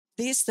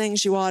these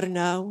things you ought to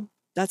know.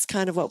 That's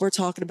kind of what we're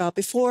talking about.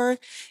 Before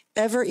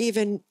ever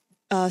even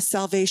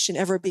salvation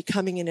ever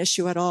becoming an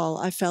issue at all,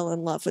 I fell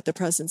in love with the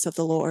presence of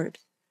the Lord.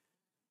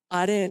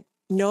 I didn't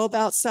know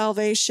about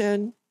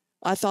salvation.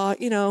 I thought,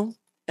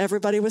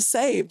 everybody was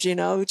saved,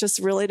 just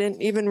really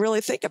didn't even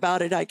really think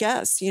about it, I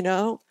guess,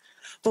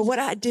 But what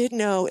I did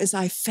know is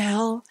I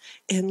fell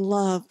in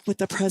love with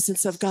the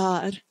presence of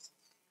God.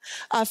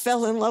 I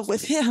fell in love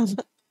with him.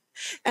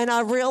 And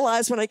I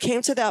realized when I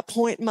came to that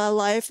point in my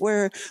life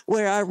where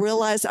I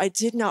realized I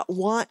did not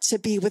want to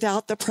be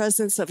without the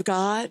presence of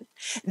God,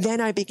 then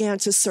I began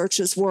to search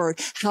his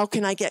word. How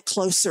can I get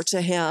closer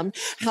to him?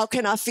 How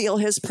can I feel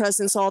his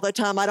presence all the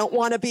time? I don't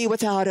want to be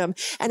without him.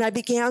 And I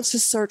began to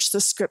search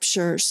the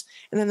scriptures.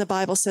 And then the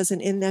Bible says,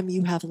 and in them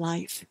you have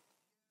life.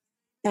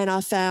 And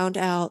I found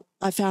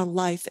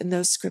life in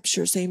those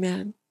scriptures.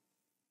 Amen.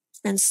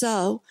 And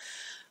so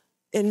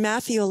in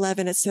Matthew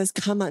 11, it says,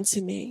 come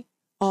unto me,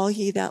 all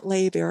ye that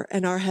labor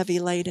and are heavy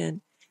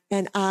laden,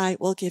 and I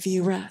will give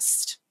you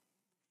rest.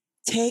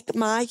 Take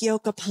my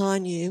yoke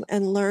upon you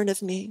and learn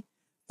of me,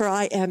 for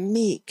I am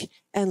meek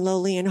and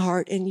lowly in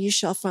heart, and ye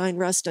shall find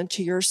rest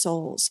unto your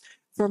souls.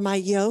 For my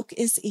yoke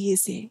is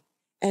easy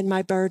and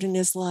my burden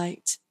is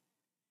light.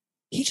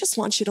 He just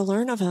wants you to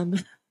learn of him.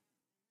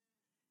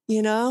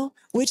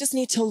 We just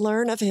need to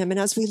learn of him. And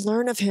as we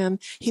learn of him,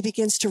 he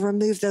begins to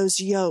remove those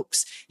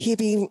yokes. He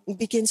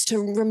begins to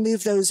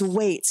remove those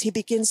weights. He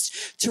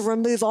begins to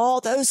remove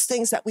all those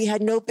things that we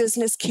had no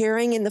business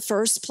carrying in the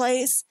first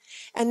place.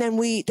 And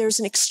then there's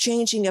an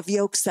exchanging of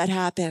yokes that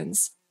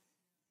happens.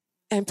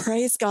 And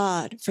praise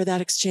God for that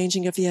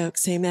exchanging of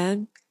yokes.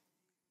 Amen.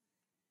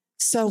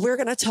 So we're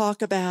going to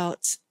talk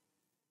about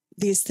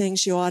these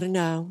things you ought to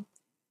know.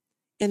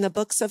 In the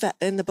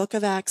book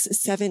of Acts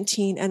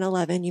 17 and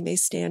 11, you may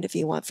stand if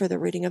you want for the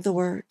reading of the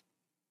word.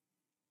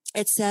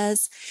 It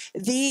says,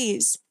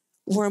 these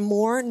were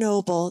more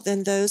noble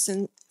than those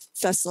in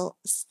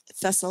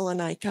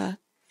Thessalonica,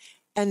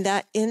 and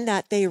that in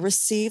that they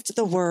received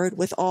the word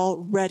with all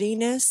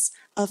readiness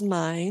of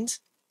mind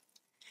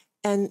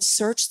and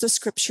searched the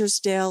scriptures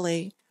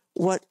daily,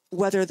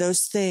 whether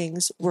those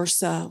things were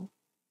so.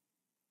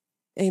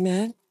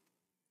 Amen.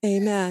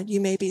 Amen. You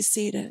may be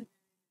seated.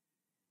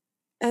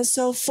 And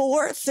so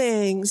 4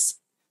 things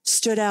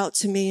stood out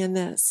to me in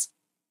this.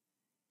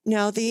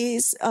 Now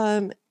these,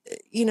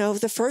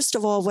 the first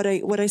of all,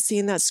 what I see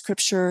in that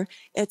scripture,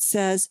 it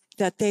says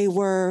that they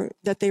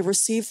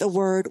received the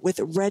word with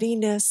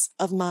readiness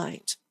of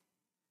mind.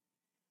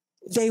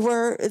 They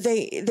were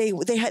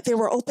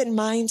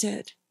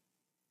open-minded.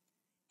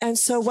 And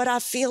so what I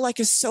feel like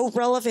is so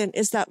relevant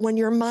is that when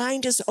your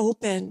mind is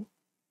open,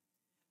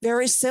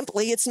 very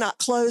simply, it's not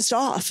closed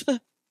off.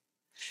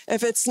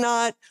 If it's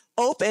not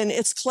open,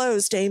 it's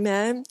closed.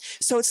 Amen.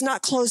 So it's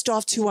not closed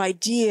off to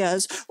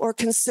ideas or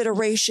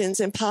considerations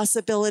and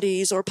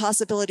possibilities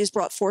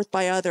brought forth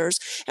by others.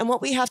 And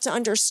what we have to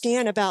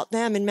understand about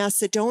them in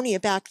Macedonia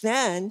back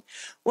then,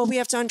 what we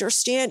have to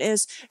understand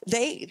is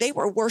they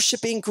were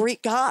worshiping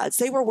Greek gods.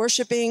 They were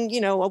worshiping,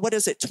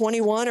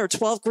 21 or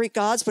 12 Greek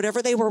gods,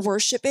 whatever they were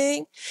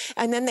worshiping.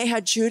 And then they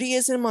had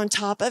Judaism on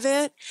top of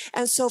it.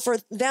 And so for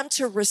them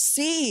to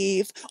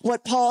receive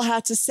what Paul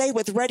had to say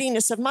with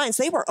readiness of minds,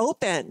 they were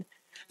open.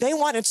 They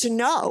wanted to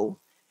know.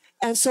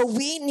 And so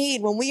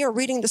when we are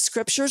reading the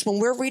scriptures, when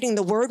we're reading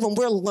the word, when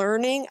we're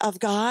learning of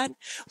God,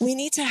 we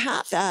need to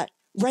have that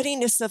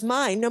readiness of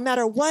mind. No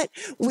matter what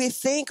we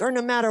think or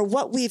no matter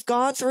what we've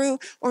gone through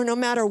or no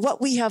matter what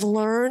we have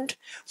learned,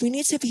 we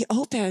need to be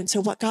open to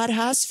what God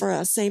has for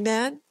us.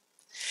 Amen.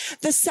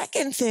 The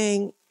second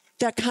thing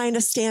that kind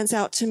of stands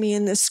out to me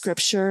in this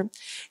scripture,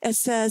 it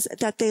says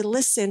that they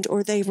listened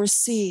or they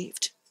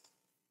received.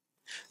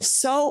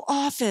 So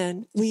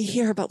often we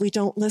hear, but we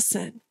don't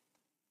listen.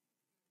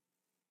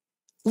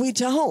 We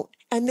don't.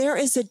 And there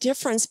is a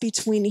difference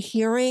between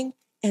hearing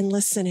and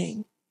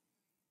listening.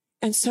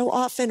 And so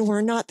often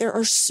there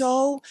are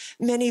so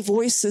many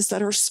voices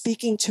that are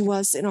speaking to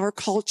us in our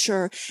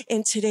culture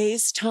in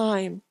today's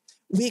time.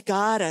 We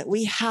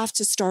have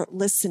to start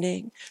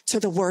listening to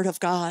the word of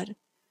God.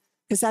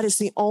 Because that is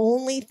the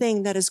only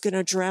thing that is going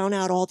to drown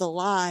out all the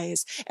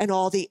lies and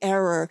all the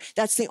error.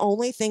 That's the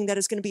only thing that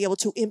is going to be able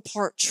to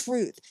impart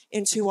truth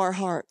into our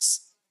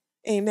hearts.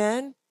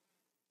 Amen.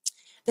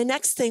 The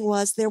next thing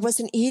there was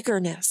an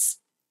eagerness.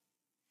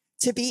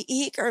 To be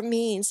eager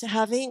means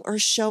having or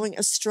showing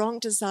a strong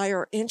desire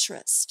or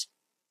interest.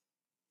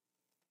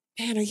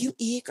 Man, are you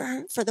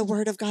eager for the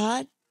word of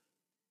God?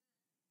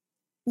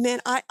 Man,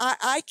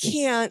 I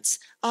can't,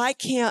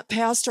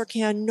 pastor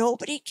can,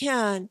 nobody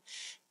can,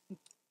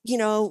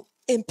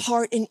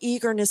 impart an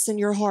eagerness in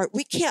your heart.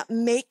 We can't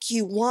make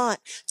you want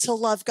to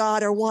love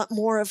God or want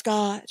more of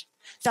God.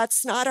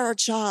 That's not our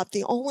job.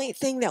 The only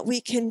thing that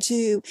we can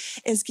do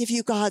is give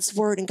you God's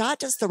word, and God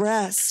does the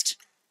rest.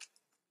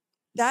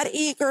 That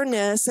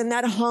eagerness and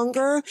that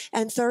hunger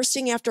and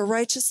thirsting after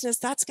righteousness,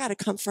 that's got to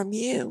come from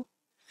you.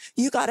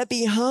 You got to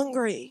be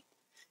hungry.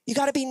 You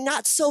got to be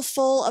not so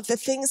full of the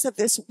things of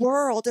this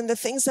world and the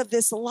things of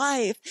this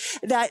life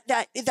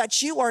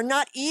that you are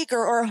not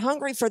eager or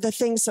hungry for the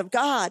things of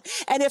God.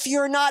 And if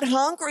you're not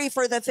hungry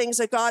for the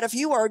things of God, if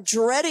you are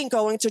dreading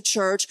going to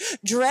church,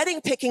 dreading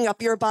picking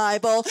up your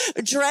Bible,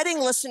 dreading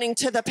listening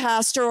to the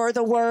pastor or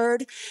the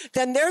word,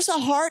 then there's a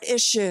heart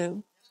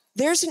issue.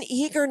 There's an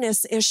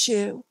eagerness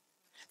issue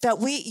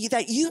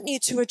that you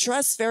need to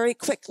address very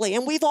quickly.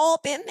 And we've all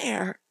been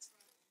there.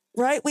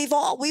 Right? We've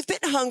been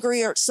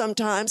hungry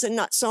sometimes and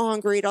not so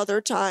hungry at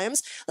other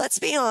times. Let's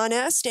be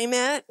honest.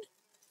 Amen.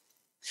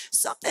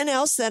 Something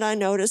else that I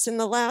noticed in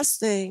the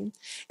last thing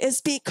is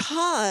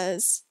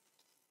because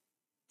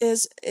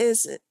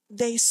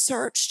they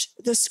searched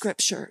the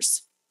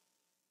scriptures.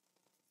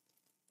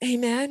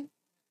 Amen.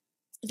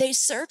 They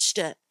searched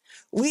it.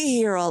 We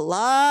hear a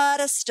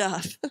lot of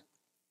stuff.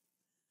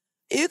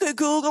 You could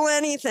Google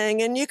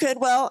anything and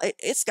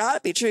it's got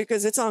to be true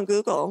because it's on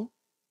Google.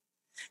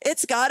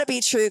 It's got to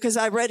be true because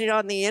I read it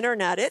on the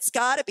internet. It's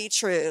got to be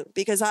true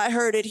because I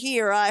heard it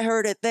here. I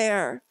heard it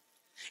there.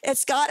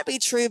 It's got to be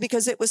true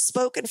because it was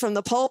spoken from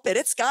the pulpit.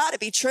 It's got to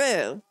be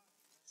true.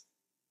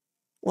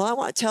 Well, I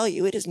want to tell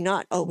you, it is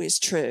not always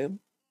true.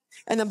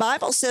 And the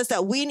Bible says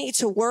that we need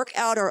to work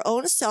out our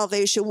own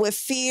salvation with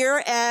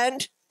fear,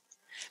 and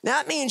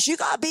that means you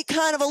got to be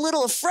kind of a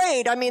little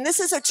afraid. I mean, this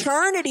is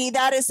eternity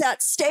that is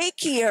at stake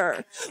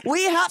here.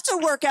 We have to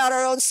work out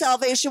our own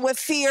salvation with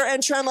fear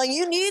and trembling.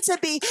 You need to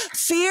be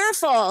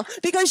fearful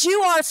because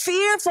you are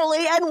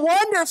fearfully and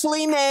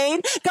wonderfully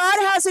made. God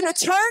has an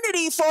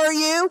eternity for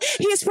you.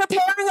 He's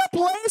preparing a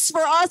place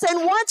for us.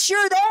 And once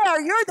you're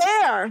there, you're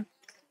there.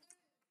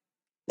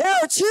 There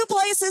are two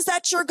places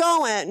that you're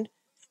going.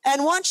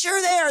 And once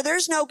you're there,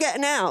 there's no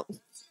getting out.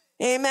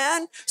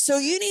 Amen. So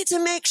you need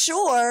to make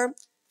sure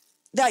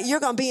that you're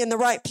going to be in the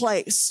right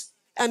place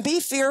and be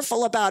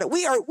fearful about it.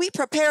 We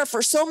prepare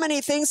for so many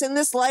things in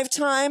this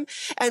lifetime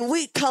and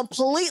we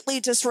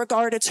completely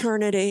disregard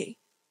eternity.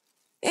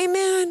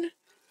 Amen.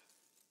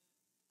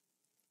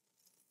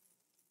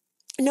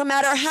 No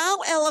matter how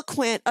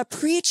eloquent a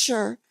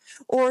preacher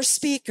or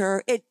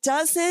speaker, it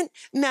doesn't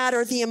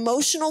matter the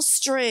emotional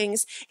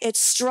strings it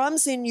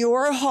strums in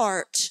your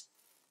heart.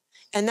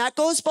 And that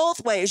goes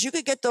both ways. You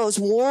could get those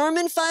warm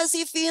and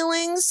fuzzy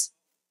feelings.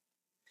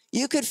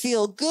 You could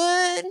feel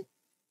good,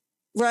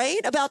 right,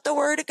 about the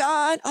word of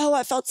God. Oh,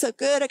 I felt so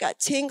good. I got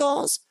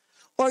tingles.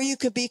 Or you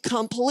could be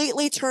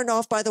completely turned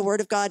off by the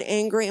word of God,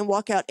 angry, and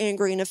walk out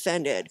angry and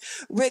offended.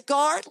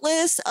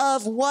 Regardless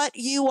of what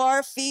you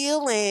are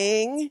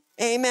feeling,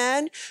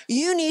 amen,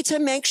 you need to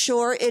make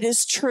sure it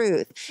is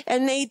truth.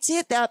 And they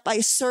did that by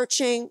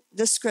searching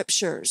the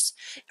scriptures.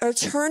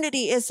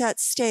 Eternity is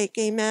at stake,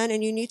 amen,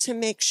 and you need to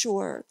make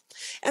sure.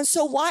 And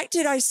so why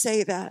did I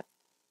say that?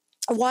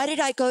 Why did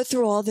I go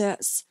through all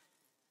this?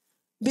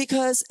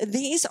 Because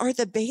these are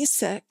the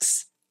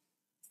basics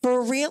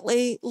for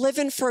really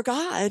living for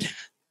God.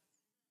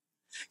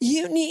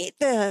 You need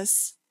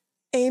this.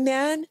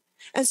 Amen.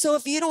 And so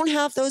if you don't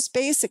have those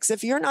basics,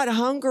 if you're not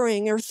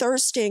hungering or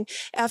thirsting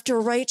after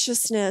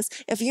righteousness,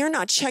 if you're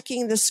not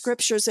checking the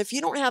scriptures, if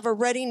you don't have a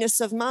readiness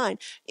of mind,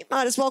 you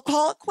might as well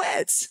call it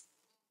quits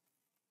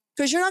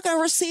because you're not going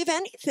to receive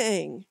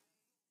anything.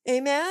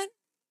 Amen.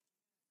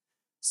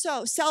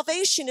 So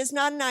salvation is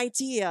not an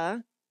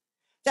idea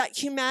that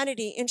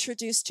humanity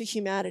introduced to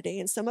humanity.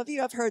 And some of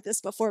you have heard this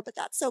before, but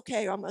that's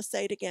okay. I'm going to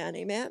say it again.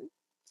 Amen.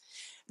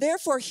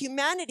 Therefore,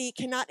 humanity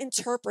cannot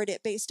interpret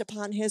it based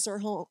upon his or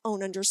her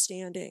own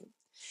understanding.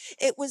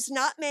 It was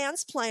not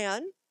man's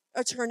plan.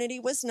 Eternity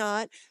was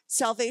not.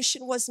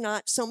 Salvation was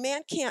not. So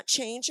man can't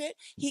change it.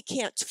 He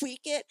can't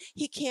tweak it.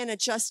 He can't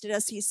adjust it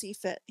as he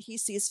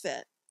sees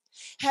fit.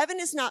 Heaven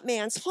is not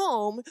man's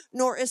home,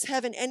 nor is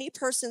heaven any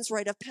person's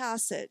rite of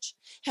passage.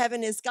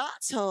 Heaven is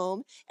God's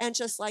home, and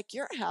just like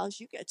your house,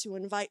 you get to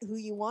invite who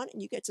you want,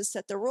 and you get to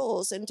set the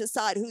rules and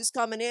decide who's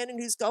coming in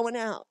and who's going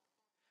out.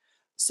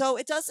 So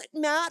it doesn't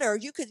matter.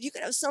 You could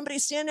have somebody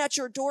stand at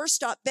your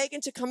doorstep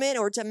begging to come in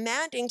or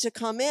demanding to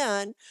come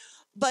in,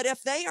 but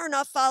if they are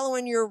not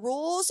following your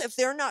rules, if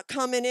they're not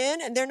coming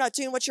in and they're not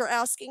doing what you're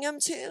asking them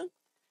to,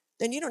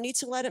 then you don't need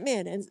to let them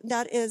in. And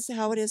that is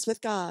how it is with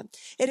God.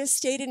 It is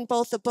stated in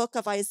both the book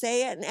of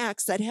Isaiah and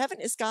Acts that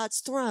heaven is God's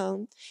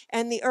throne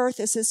and the earth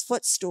is his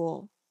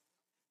footstool.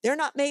 They're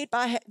not made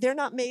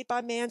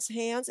by man's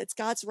hands. It's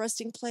God's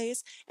resting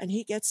place, and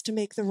he gets to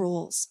make the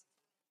rules.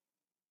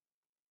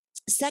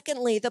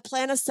 Secondly, the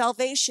plan of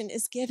salvation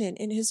is given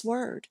in his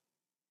word.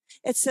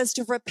 It says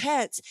to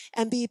repent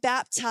and be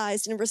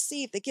baptized and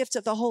receive the gift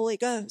of the Holy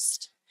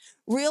Ghost.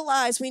 We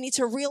need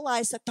to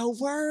realize that the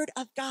word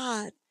of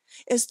God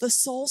is the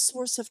sole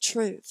source of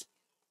truth.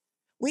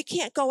 We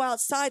can't go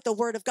outside the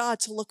word of God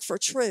to look for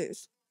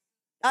truth.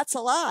 That's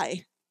a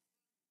lie.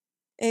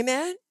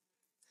 Amen.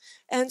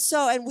 And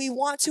we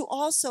want to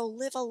also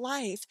live a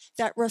life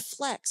that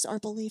reflects our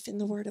belief in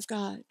the word of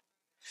God.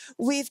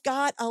 We've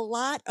got a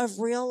lot of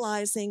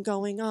realizing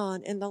going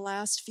on in the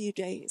last few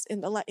days,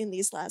 in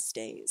these last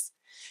days.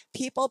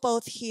 People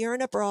both here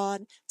and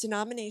abroad,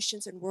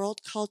 denominations and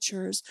world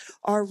cultures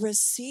are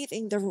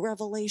receiving the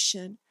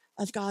revelation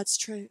of God's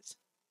truth.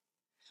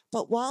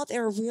 But while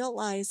they're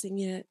realizing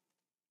it,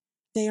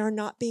 they are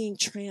not being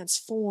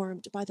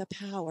transformed by the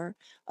power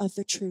of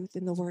the truth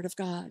in the Word of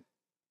God.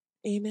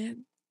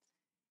 Amen.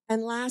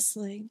 And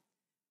lastly,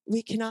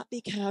 we cannot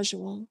be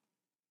casual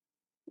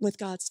with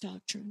God's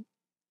doctrine.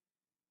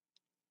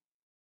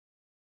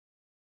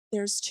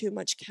 There's too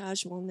much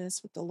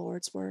casualness with the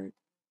Lord's Word.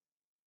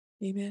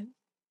 Amen.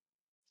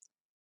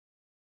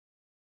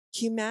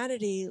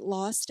 Humanity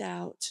lost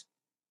out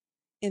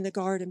in the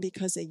garden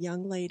because a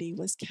young lady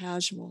was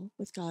casual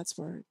with God's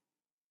Word.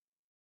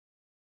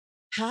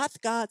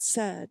 Hath God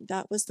said?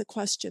 That was the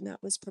question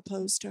that was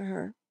proposed to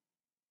her.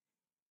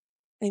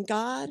 And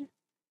God,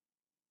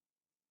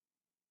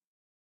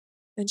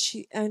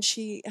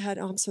 she had,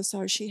 I'm so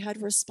sorry, she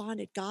had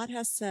responded, God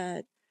has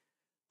said,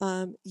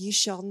 ye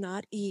shall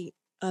not eat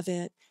of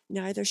it,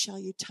 neither shall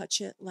you touch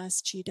it,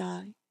 lest ye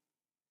die.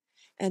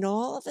 And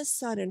all of a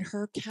sudden,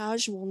 her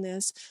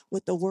casualness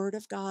with the Word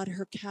of God,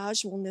 her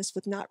casualness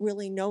with not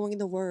really knowing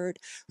the Word,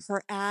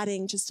 her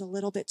adding just a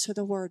little bit to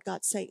the Word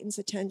got Satan's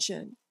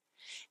attention.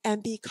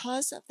 And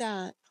because of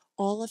that,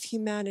 all of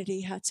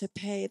humanity had to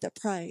pay the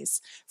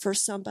price for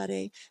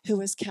somebody who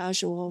was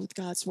casual with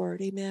God's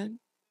Word. Amen.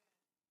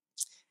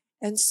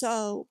 And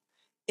so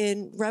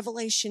in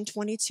Revelation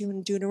 22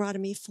 and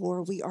Deuteronomy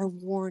 4, we are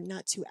warned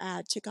not to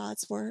add to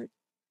God's Word,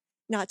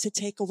 not to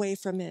take away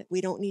from it.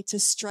 We don't need to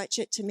stretch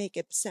it to make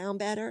it sound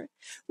better.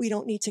 We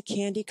don't need to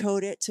candy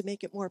coat it to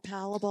make it more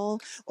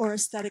palatable or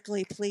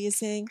aesthetically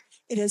pleasing.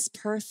 It is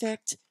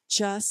perfect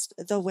just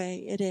the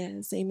way it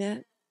is.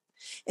 Amen.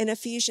 In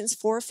Ephesians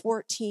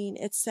 4:14,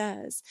 it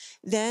says,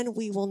 then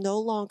we will no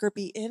longer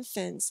be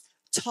infants,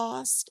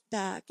 tossed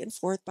back and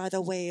forth by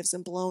the waves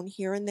and blown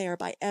here and there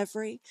by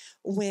every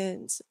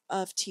wind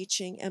of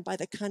teaching and by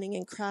the cunning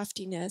and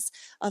craftiness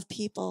of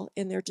people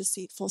in their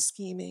deceitful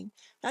scheming.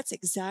 That's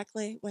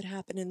exactly what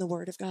happened in the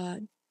Word of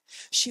God.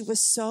 She was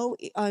so,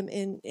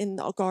 in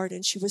the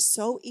garden, she was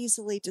so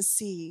easily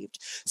deceived,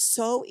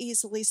 so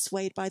easily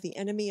swayed by the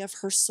enemy of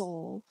her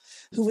soul,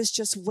 who was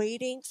just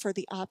waiting for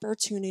the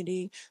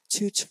opportunity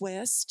to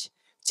twist,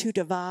 to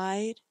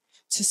divide,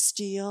 to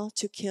steal,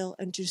 to kill,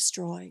 and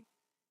destroy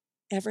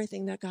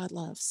everything that God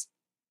loves.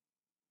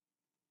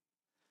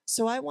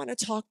 So I want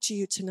to talk to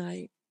you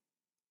tonight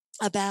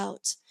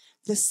about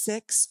the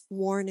 6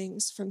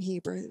 warnings from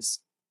Hebrews.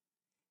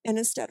 And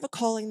instead of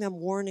calling them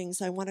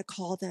warnings, I want to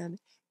call them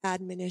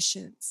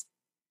admonitions.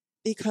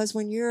 Because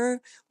when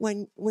you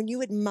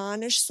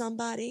admonish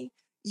somebody,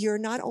 you're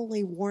not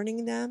only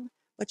warning them,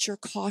 but you're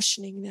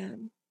cautioning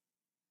them.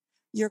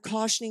 You're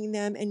cautioning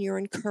them and you're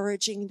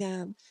encouraging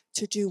them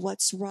to do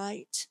what's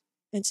right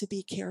and to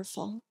be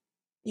careful.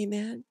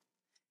 Amen.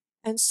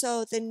 And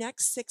so the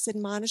next 6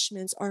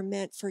 admonishments are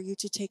meant for you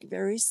to take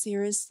very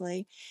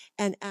seriously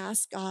and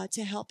ask God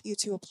to help you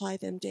to apply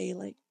them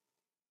daily.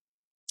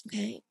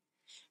 Okay?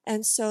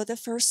 And so the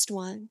first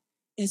one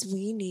is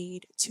we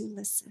need to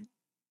listen.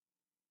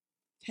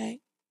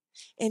 Okay?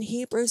 In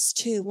Hebrews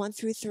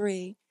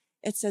 2:1-3,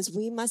 it says,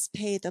 we must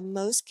pay the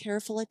most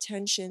careful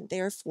attention,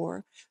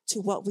 therefore,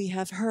 to what we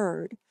have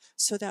heard,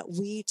 so that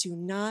we do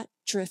not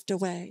drift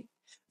away.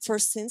 For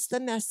since the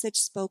message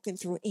spoken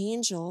through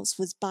angels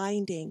was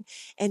binding,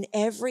 and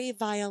every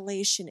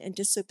violation and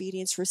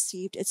disobedience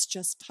received its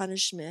just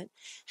punishment,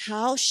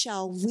 how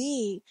shall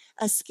we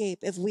escape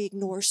if we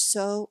ignore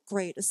so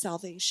great a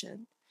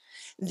salvation?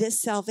 This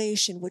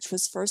salvation, which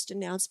was first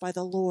announced by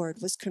the Lord,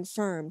 was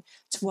confirmed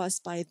to us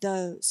by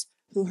those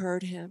who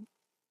heard him.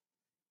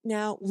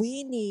 Now,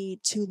 we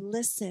need to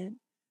listen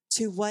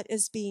to what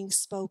is being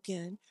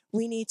spoken.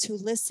 We need to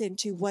listen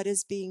to what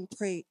is being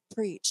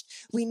preached.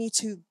 We need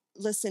to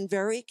listen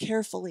very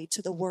carefully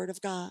to the Word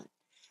of God.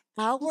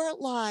 Our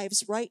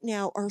lives right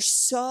now are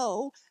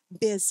so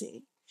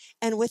busy.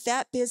 And with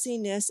that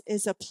busyness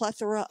is a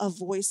plethora of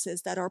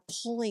voices that are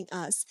pulling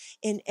us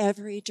in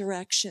every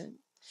direction.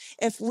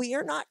 If we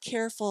are not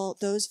careful,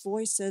 those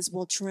voices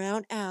will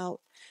drown out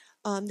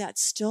that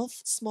still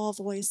small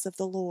voice of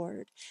the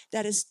Lord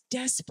that is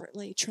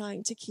desperately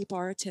trying to keep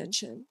our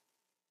attention.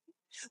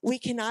 We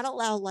cannot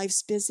allow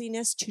life's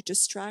busyness to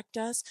distract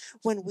us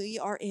when we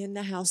are in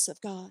the house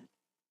of God.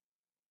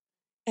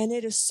 And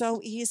it is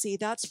so easy.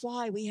 That's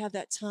why we have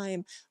that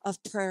time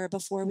of prayer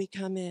before we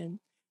come in.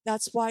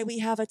 That's why we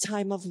have a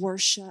time of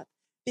worship,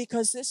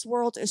 because this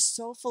world is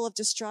so full of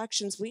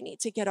distractions. We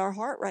need to get our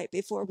heart right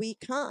before we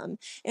come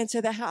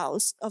into the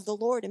house of the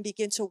Lord and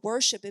begin to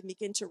worship and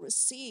begin to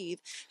receive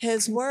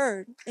his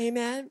word.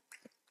 Amen.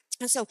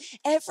 And so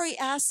every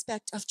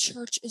aspect of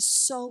church is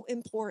so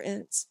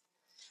important.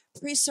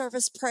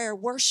 Pre-service prayer,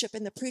 worship,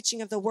 and the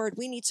preaching of the word.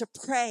 We need to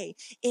pray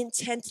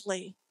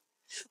intently.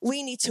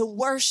 We need to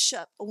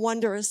worship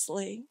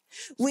wondrously.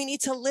 We need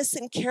to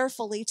listen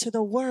carefully to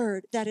the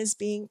word that is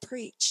being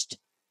preached.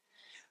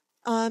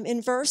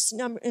 In verse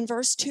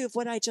 2 of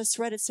what I just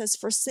read, it says,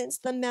 for since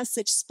the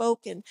message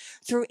spoken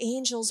through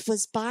angels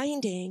was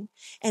binding,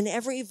 and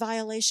every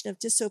violation of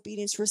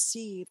disobedience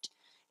received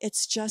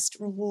its just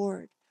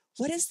reward.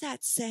 What is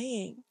that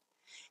saying?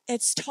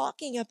 It's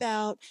talking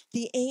about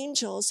the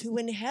angels who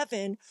in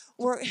heaven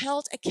were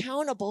held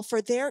accountable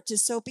for their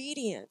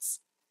disobedience.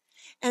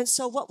 And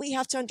so what we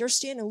have to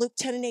understand in Luke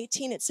 10 and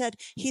 18, it said,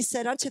 he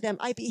said unto them,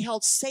 I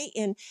beheld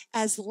Satan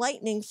as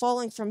lightning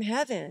falling from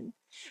heaven.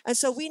 And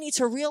so we need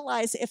to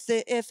realize if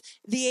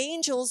the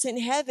angels in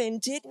heaven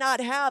did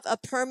not have a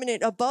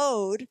permanent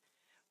abode,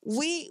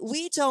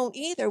 we don't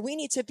either. We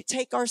need to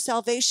take our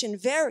salvation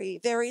very,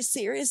 very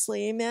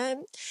seriously.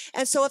 Amen.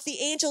 And so if the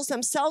angels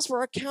themselves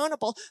were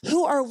accountable,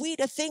 who are we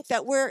to think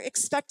that we're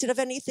expected of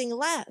anything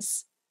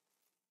less?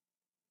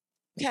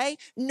 Okay.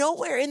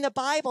 Nowhere in the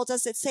Bible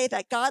does it say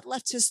that God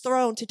left his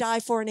throne to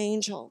die for an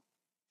angel.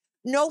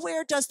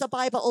 Nowhere does the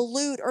Bible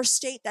allude or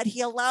state that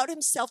he allowed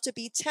himself to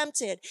be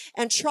tempted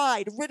and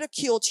tried,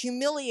 ridiculed,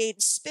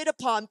 humiliated, spit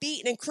upon,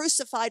 beaten, and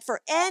crucified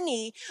for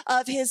any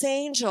of his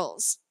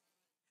angels.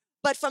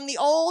 But from the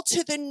old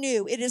to the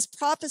new, it is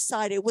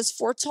prophesied, it was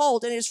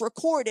foretold, and it is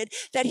recorded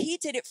that he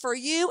did it for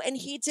you and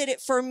he did it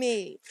for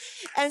me.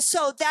 And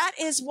so that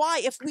is why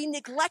if we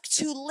neglect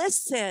to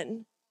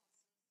listen,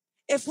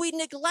 if we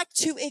neglect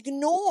to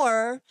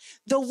ignore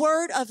the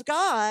word of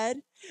God,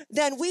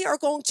 then we are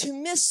going to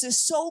miss this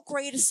so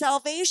great a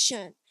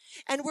salvation.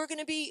 And we're going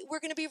to be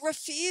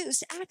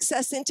refused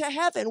access into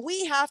heaven.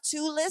 We have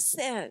to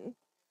listen.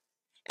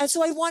 And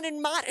so I want to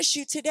admonish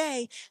you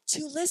today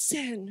to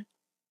listen.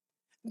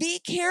 Be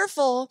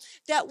careful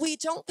that we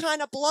don't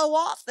kind of blow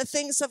off the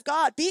things of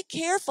God. Be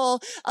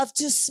careful of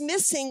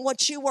dismissing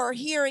what you are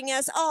hearing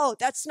as, oh,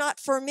 that's not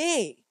for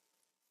me.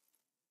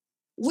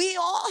 We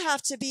all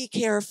have to be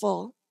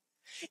careful.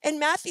 In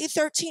Matthew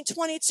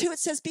 13:22, it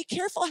says, be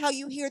careful how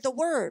you hear the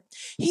word.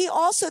 He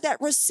also that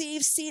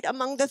receives seed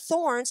among the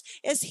thorns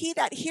is he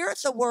that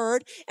heareth the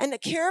word, and the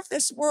care of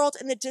this world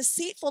and the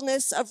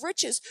deceitfulness of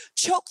riches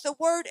choke the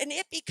word, and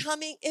it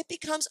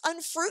becomes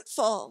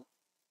unfruitful.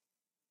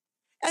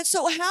 And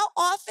so how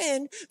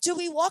often do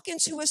we walk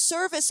into a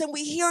service and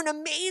we hear an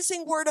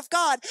amazing word of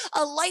God,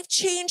 a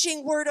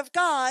life-changing word of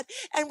God,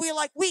 and we're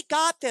like, we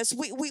got this.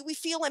 We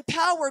feel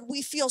empowered.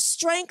 We feel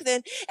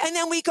strengthened. And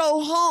then we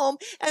go home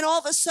and all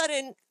of a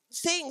sudden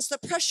the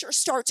pressure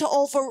start to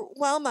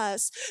overwhelm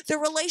us. The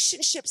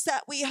relationships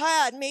that we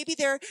had, maybe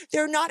they're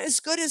not as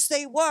good as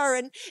they were,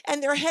 and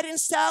they're heading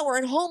sour,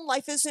 and home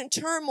life is in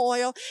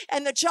turmoil,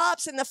 and the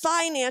jobs and the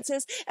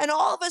finances, and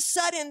all of a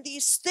sudden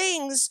these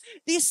things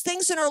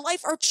in our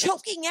life are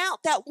choking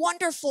out that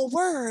wonderful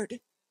word,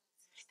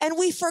 and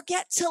we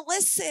forget to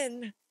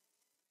listen.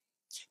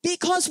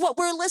 Because what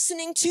we're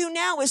listening to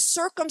now is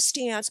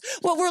circumstance.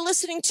 What we're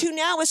listening to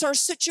now is our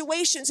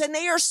situations, and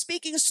they are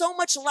speaking so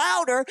much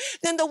louder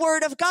than the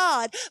word of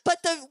God.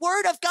 But the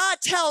word of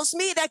God tells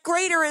me that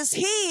greater is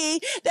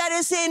he that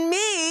is in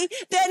me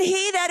than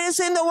he that is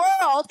in the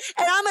world.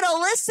 And I'm going to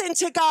listen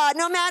to God.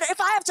 No matter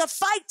if I have to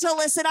fight to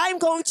listen, I'm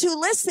going to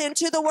listen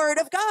to the word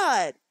of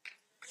God.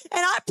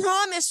 And I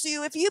promise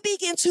you, if you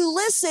begin to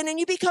listen and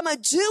you become a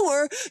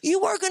doer,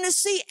 you are going to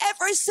see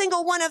every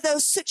single one of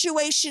those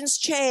situations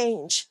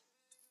change.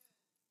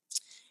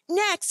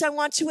 Next, I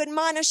want to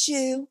admonish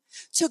you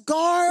to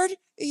guard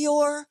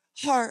your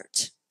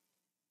heart.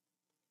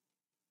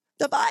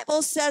 The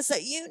Bible says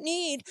that you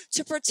need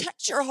to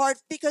protect your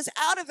heart because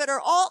out of it are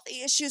all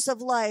the issues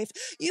of life.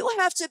 You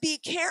have to be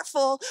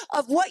careful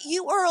of what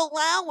you are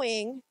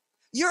allowing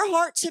your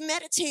heart to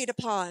meditate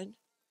upon.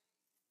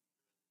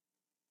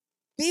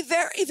 Be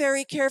very,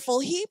 very careful.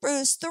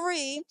 Hebrews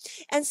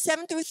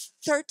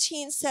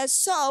 3:7-13 says,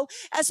 so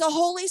as the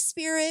Holy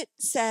Spirit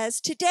says,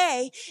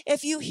 today,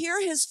 if you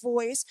hear his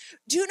voice,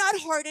 do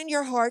not harden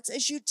your hearts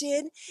as you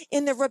did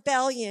in the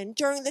rebellion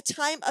during the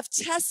time of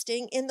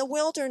testing in the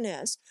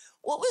wilderness.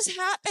 What was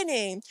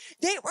happening?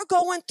 They were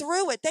going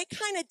through it. They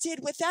kind of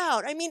did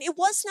without. I mean, it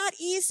was not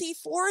easy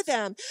for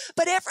them.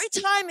 But every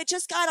time it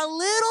just got a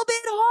little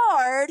bit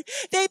hard,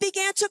 they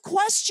began to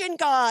question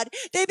God.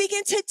 They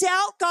began to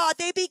doubt God.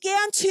 They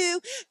began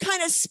to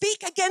kind of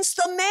speak against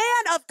the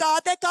man of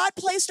God that God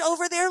placed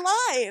over their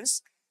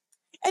lives.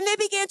 And they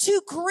began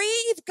to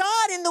grieve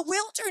God in the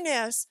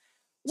wilderness.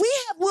 We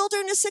have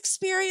wilderness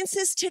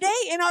experiences today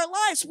in our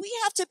lives. We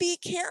have to be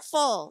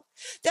careful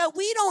that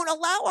we don't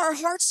allow our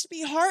hearts to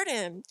be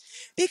hardened,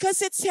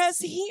 because it says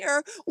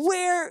here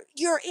where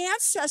your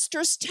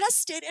ancestors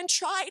tested and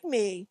tried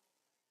me.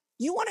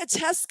 You want to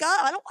test God?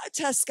 I don't want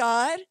to test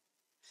God.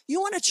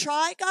 You want to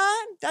try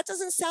God? That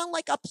doesn't sound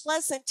like a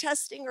pleasant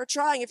testing or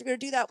trying if you're going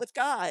to do that with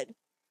God.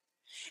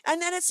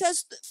 And then it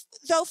says,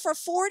 though for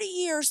 40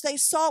 years they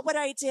saw what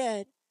I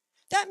did.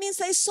 That means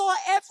they saw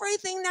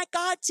everything that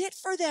God did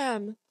for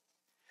them.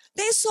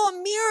 They saw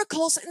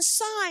miracles and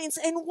signs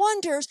and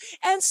wonders,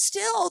 and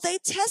still they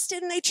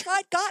tested and they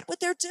tried God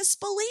with their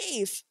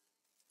disbelief.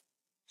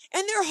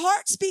 And their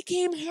hearts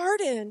became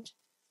hardened.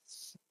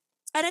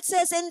 And it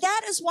says, and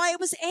that is why I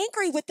was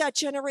angry with that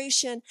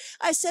generation.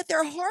 I said,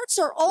 their hearts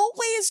are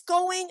always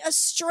going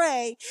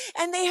astray,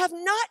 and they have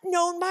not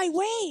known my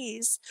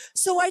ways.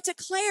 So I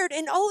declared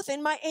an oath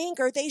in my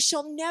anger, they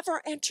shall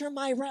never enter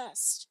my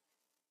rest.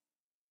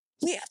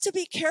 We have to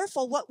be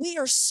careful what we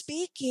are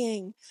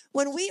speaking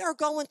when we are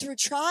going through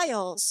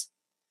trials.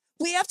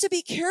 We have to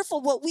be careful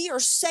what we are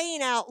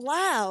saying out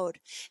loud.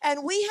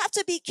 And we have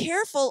to be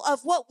careful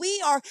of what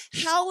we are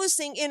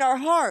housing in our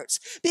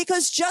hearts.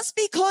 Because just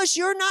because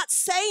you're not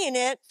saying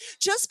it,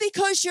 just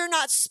because you're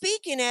not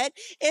speaking it,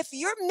 if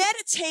you're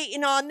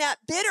meditating on that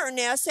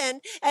bitterness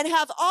and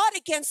have aught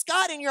against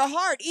God in your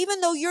heart,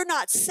 even though you're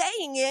not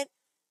saying it,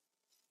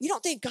 you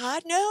don't think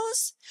God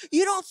knows?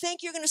 You don't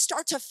think you're going to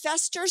start to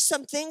fester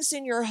some things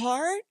in your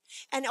heart?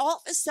 And all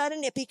of a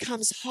sudden it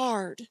becomes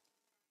hard.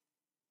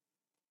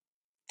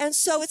 And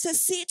so it's a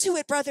see to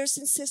it, brothers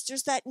and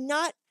sisters, that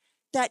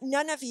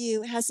none of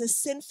you has a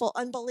sinful,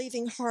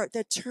 unbelieving heart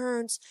that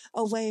turns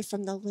away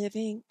from the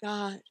living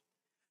God.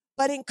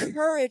 But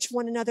encourage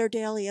one another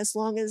daily as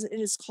long as it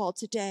is called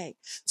today,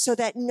 so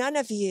that none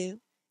of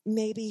you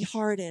may be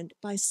hardened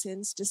by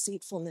sin's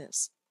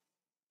deceitfulness.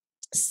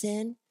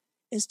 Sin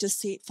is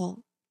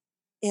deceitful.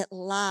 It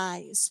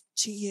lies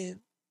to you.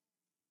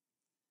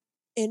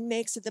 It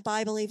makes it, the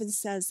Bible even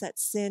says that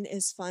sin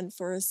is fun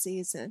for a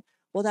season.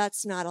 Well,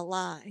 that's not a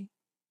lie.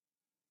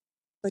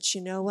 But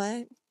you know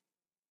what?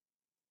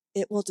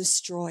 It will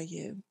destroy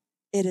you.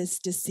 It is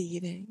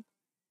deceiving.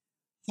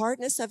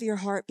 Hardness of your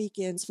heart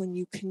begins when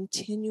you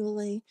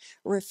continually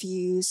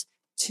refuse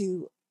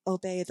to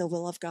obey the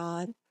will of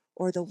God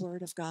or the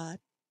word of God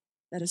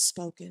that is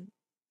spoken.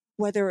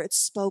 Whether it's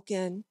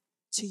spoken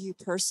to you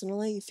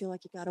personally, you feel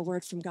like you got a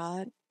word from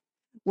God,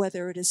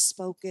 whether it is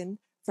spoken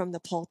from the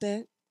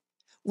pulpit,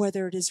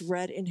 whether it is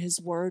read in his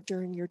word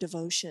during your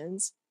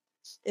devotions.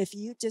 If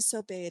you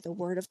disobey the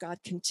word of God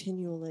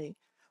continually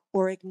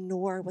or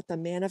ignore what the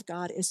man of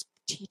God is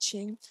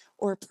teaching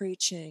or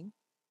preaching,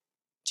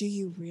 do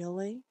you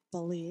really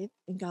believe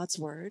in God's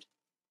word?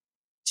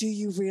 Do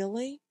you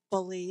really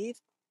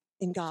believe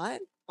in God?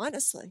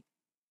 Honestly.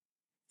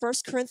 1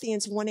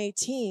 Corinthians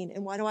 1:18,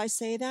 and why do I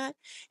say that?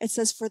 It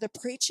says, for the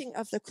preaching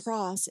of the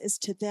cross is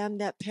to them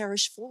that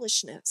perish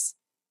foolishness.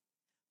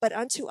 But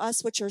unto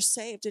us which are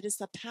saved, it is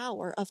the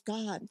power of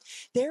God.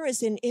 There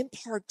is an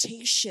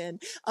impartation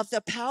of the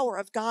power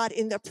of God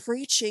in the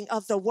preaching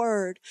of the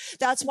word.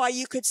 That's why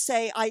you could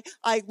say,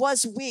 I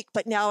was weak,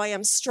 but now I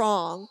am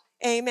strong.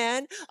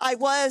 Amen. I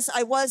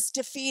was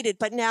defeated,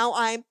 but now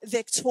I'm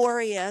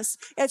victorious.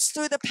 It's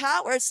through the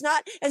power. It's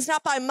not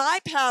by my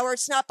power.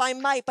 It's not by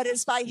might, but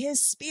it's by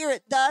his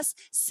spirit. Thus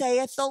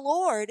saith the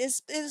Lord.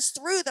 It is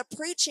through the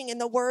preaching and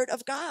the word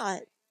of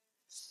God.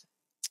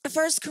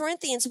 1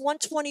 Corinthians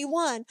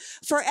 1:21,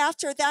 for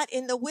after that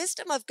in the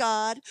wisdom of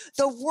God,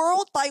 the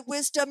world by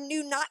wisdom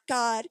knew not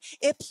God.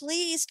 It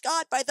pleased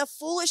God by the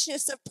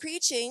foolishness of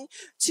preaching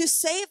to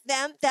save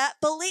them that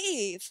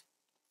believe.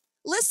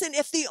 Listen,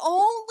 if the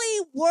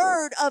only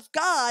word of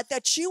God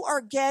that you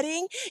are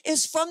getting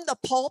is from the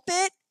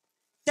pulpit,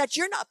 that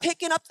you're not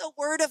picking up the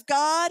word of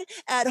God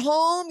at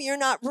home, you're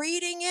not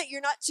reading it, you're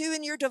not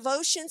doing your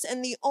devotions,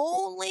 and the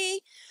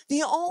only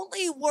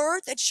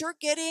word that you're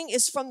getting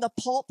is from the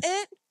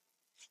pulpit,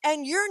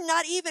 and you're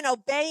not even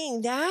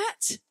obeying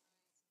that,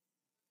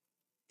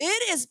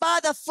 it is by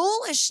the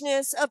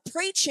foolishness of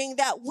preaching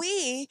that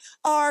we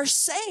are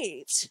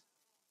saved.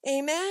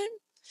 Amen.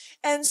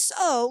 And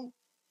so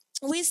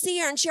we see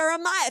here in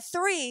Jeremiah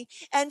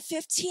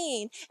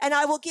 3:15, and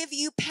I will give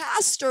you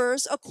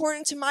pastors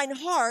according to mine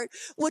heart,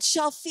 which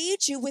shall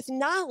feed you with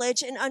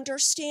knowledge and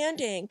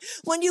understanding.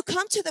 When you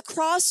come to the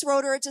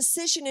crossroad or a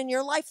decision in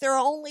your life, there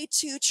are only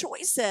two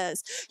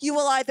choices. You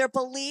will either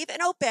believe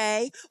and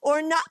obey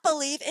or not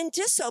believe and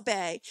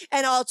disobey.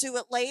 And I'll do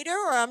it later,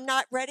 or I'm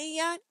not ready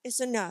yet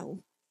is a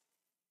no.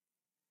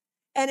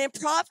 And in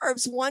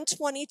Proverbs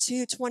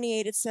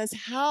 1:22-28, it says,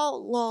 how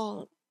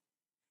long,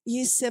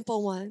 ye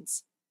simple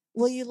ones,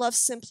 will you love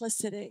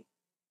simplicity?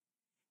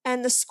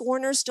 And the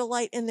scorners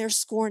delight in their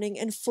scorning,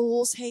 and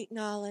fools hate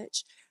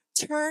knowledge.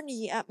 Turn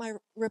ye at my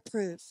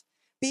reproof.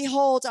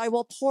 Behold, I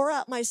will pour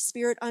out my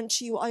spirit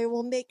unto you. I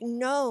will make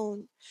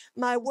known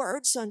my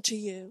words unto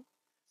you.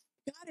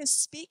 God is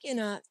speaking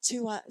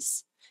to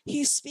us.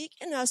 He's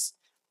speaking us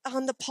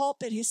on the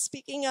pulpit. He's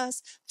speaking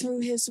us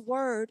through his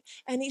word,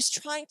 and he's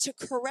trying to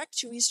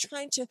correct you. He's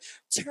trying to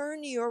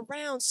turn you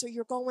around so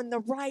you're going the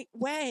right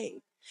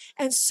way.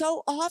 And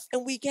so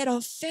often we get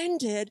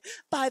offended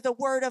by the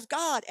word of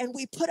God, and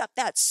we put up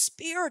that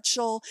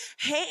spiritual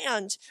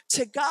hand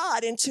to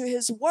God and to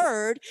his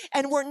word,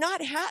 and we're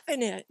not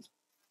having it.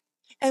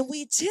 And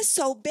we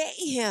disobey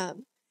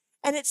him.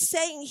 And it's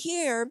saying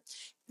here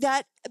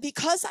that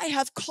because I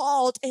have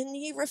called and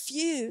ye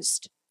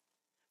refused.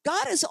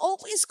 God is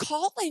always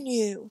calling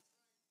you,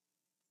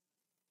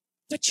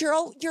 but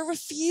you're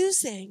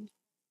refusing.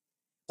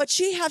 But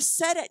ye have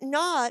said it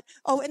not.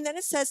 Oh, and then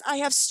it says, I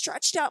have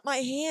stretched out my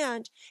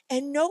hand,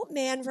 and no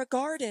man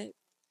regarded.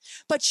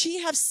 But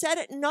ye have said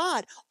it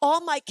not,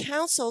 all my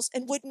counsels,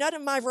 and would none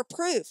of my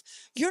reproof.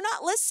 You're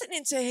not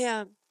listening to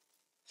him.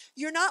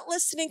 You're not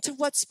listening to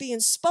what's being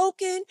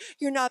spoken.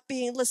 You're not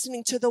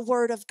listening to the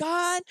word of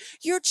God.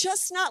 You're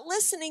just not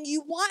listening.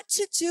 You want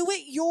to do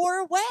it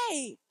your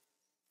way.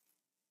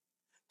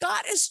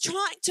 God is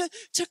trying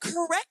to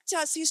correct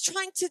us. He's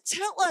trying to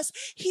tell us.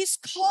 He's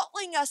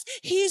calling us.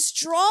 He's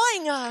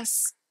drawing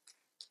us.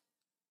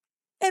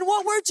 And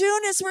what we're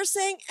doing is we're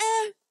saying,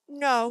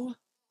 no.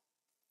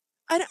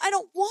 I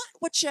don't want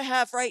what you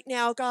have right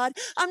now, God.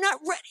 I'm not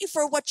ready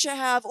for what you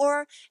have,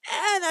 or,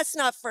 that's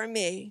not for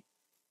me.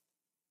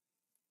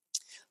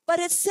 But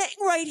it's saying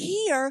right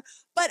here,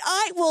 but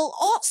I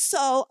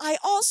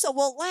also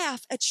will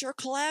laugh at your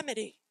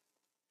calamity.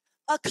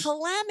 A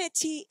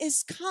calamity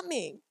is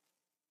coming.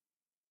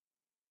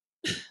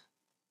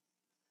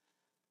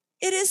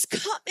 It is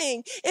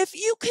coming. If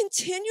you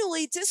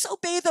continually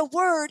disobey the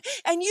word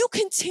and you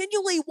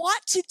continually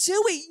want to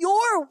do it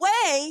your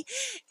way,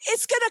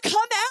 it's going to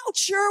come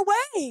out your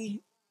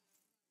way.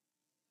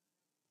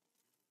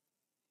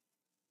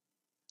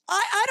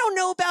 I don't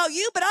know about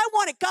you, but I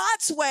want it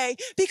God's way,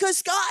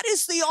 because God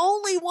is the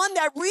only one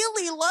that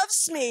really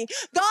loves me.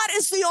 God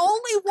is the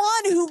only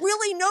one who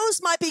really knows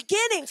my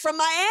beginning from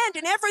my end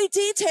and every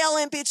detail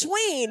in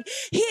between.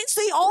 He's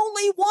the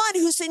only one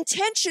whose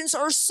intentions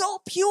are so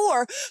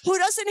pure, who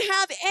doesn't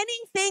have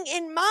anything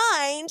in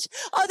mind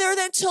other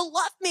than to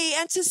love me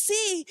and to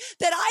see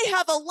that I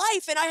have a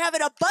life and I have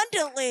it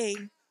abundantly.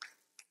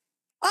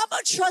 I'm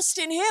going to trust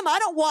in him. I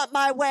don't want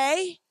my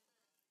way.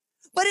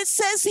 But it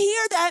says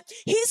here that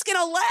he's going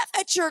to laugh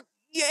at your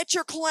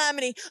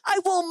calamity. I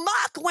will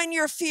mock when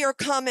your fear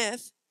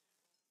cometh.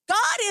 God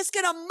is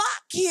going to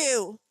mock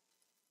you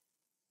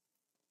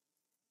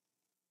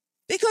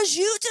because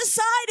you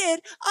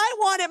decided, I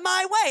want it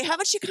my way.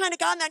 Haven't you kind of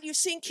gotten that? You've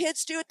seen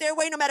kids do it their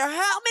way no matter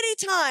how many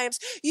times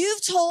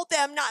you've told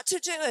them not to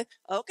do it.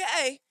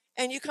 Okay.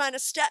 And you kind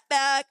of step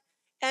back,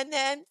 and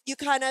then you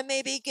kind of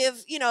maybe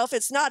give, if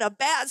it's not a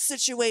bad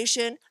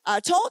situation, I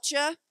told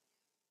you.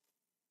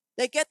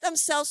 They get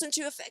themselves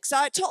into a fix.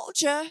 I told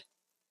you.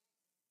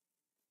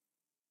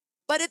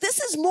 But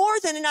this is more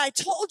than an I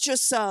told you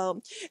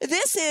so.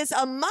 This is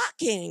a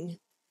mocking.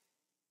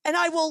 And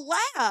I will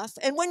laugh.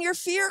 And when your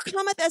fear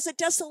cometh as a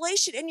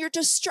desolation and your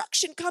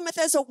destruction cometh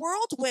as a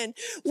whirlwind,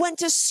 when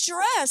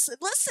distress,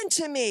 listen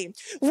to me,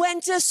 when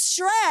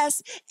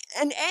distress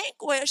and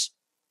anguish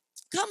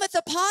cometh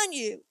upon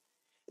you,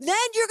 then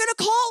you're going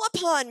to call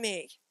upon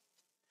me.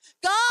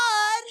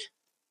 God,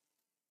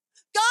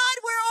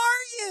 where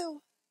are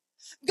you?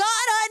 God,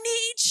 I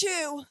need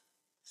you.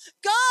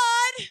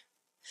 God,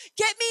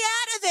 get me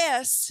out of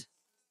this.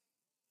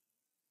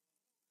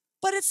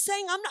 But it's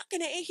saying,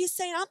 he's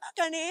saying, I'm not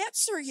going to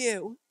answer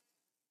you.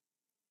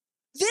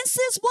 This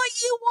is what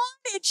you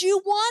wanted.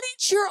 You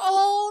wanted your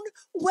own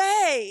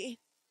way.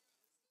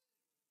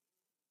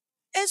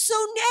 And so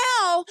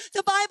now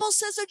the Bible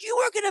says that you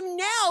are going to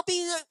now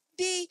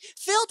be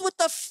filled with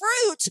the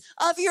fruit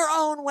of your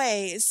own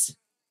ways.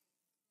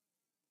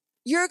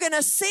 You're going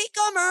to seek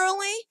them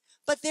early,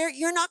 but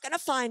you're not going to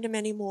find them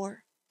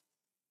anymore.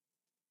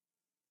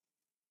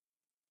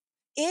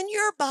 In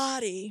your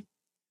body,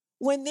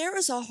 when there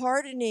is a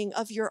hardening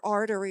of your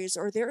arteries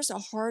or there's a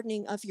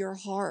hardening of your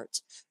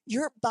heart,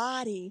 your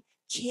body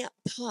can't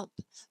pump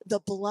the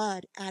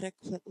blood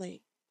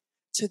adequately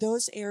to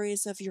those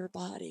areas of your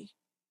body.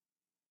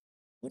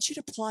 I want you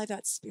to apply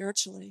that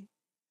spiritually.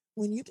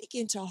 When you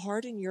begin to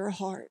harden your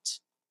heart,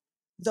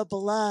 the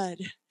blood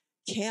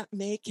can't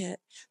make it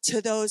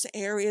to those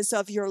areas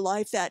of your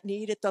life that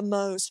need it the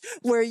most,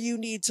 where you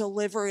need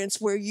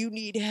deliverance, where you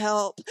need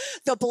help.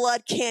 The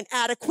blood can't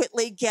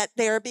adequately get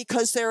there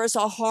because there is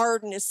a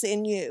hardness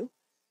in you.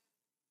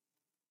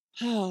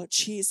 Oh,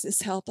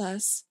 Jesus, help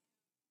us.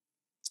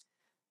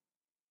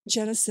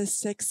 Genesis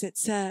 6, it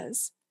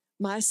says,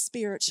 my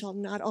spirit shall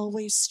not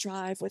always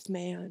strive with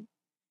man.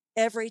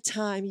 Every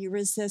time you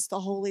resist the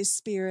Holy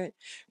Spirit,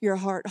 your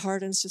heart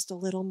hardens just a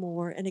little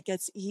more, and it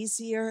gets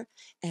easier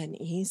and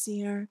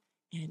easier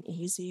and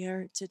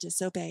easier to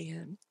disobey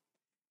him.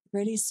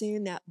 Pretty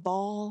soon that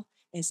ball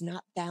is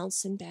not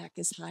bouncing back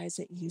as high as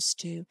it used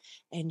to,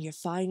 and you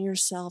find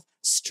yourself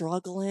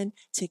struggling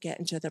to get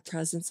into the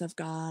presence of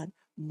God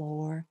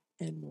more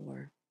and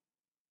more.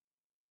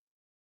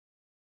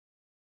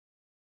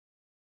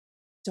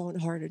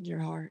 Don't harden your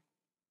heart.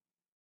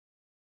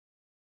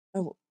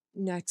 Oh,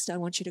 next, I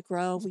want you to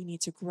grow. We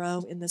need to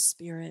grow in the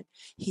Spirit.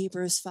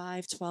 Hebrews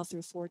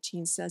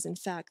 5:12-14 says, in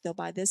fact, though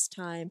by this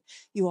time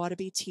you ought to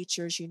be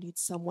teachers, you need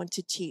someone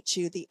to teach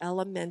you the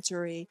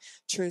elementary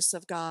truths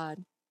of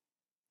God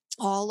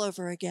all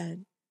over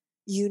again.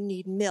 You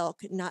need milk,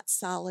 not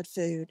solid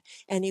food.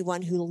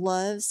 Anyone who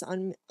lives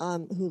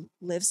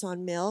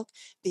on milk,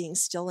 being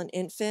still an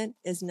infant,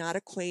 is not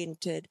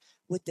acquainted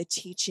with the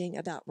teaching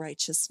about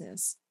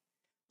righteousness.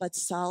 But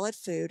solid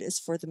food is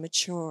for the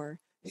mature,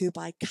 who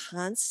by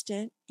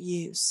constant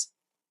use,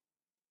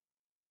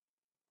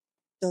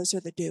 those are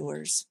the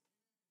doers,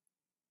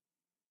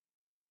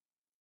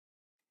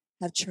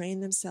 have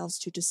trained themselves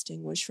to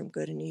distinguish from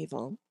good and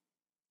evil.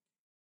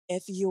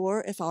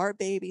 If our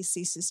baby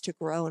ceases to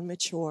grow and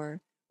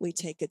mature, we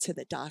take it to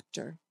the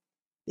doctor,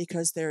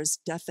 because there's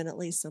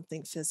definitely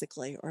something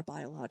physically or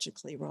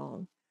biologically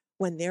wrong.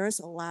 When there is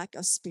a lack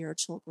of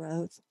spiritual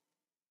growth,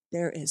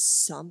 there is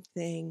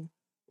something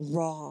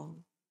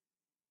wrong.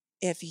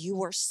 If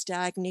you are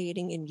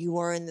stagnating and you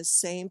are in the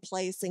same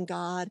place in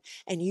God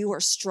and you are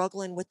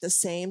struggling with the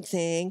same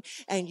thing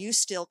and you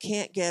still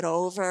can't get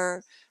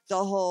over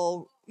the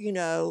whole,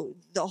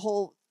 the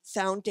whole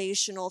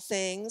foundational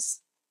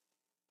things,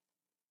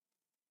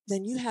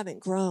 then you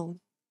haven't grown.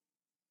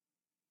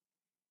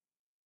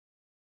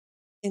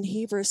 In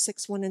Hebrews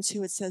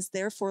 6:1-2, it says,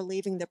 therefore,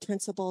 leaving the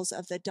principles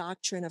of the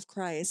doctrine of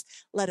Christ,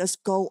 let us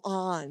go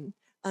on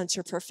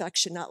unto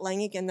perfection, not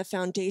laying again the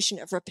foundation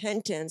of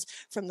repentance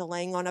from the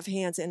laying on of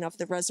hands and of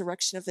the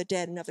resurrection of the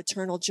dead and of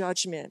eternal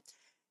judgment.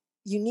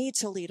 You need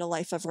to lead a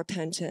life of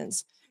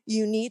repentance.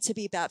 You need to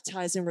be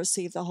baptized and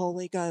receive the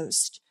Holy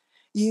Ghost.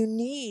 You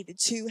need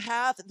to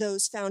have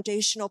those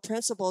foundational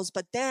principles,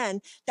 but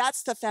then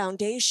that's the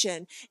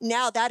foundation.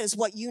 Now that is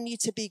what you need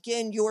to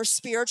begin your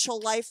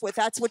spiritual life with.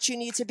 That's what you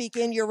need to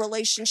begin your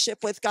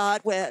relationship with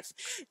God with.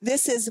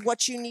 This is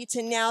what you need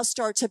to now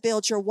start to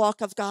build your walk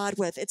of God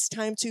with. It's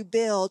time to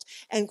build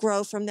and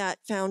grow from that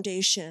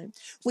foundation.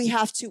 We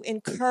have to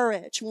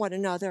encourage one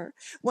another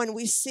when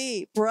we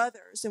see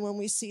brothers and when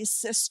we see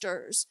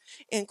sisters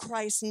in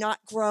Christ not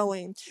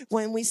growing,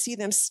 when we see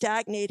them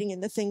stagnating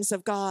in the things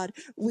of God.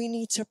 We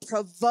need to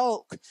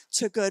provoke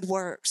to good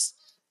works.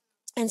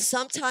 And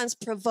sometimes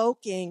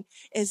provoking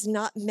is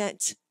not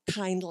meant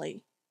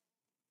kindly.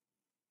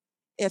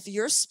 If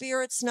your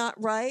spirit's not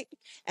right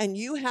and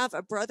you have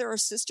a brother or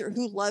sister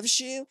who loves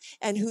you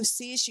and who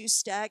sees you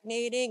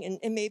stagnating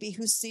and maybe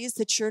who sees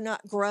that you're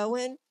not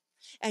growing,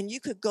 and you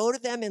could go to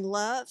them in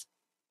love,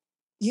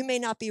 you may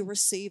not be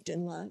received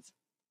in love.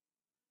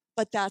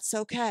 But that's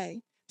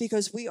okay,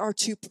 because we are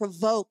to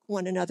provoke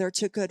one another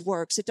to good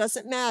works. It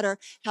doesn't matter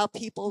how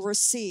people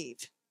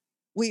receive.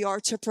 We are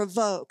to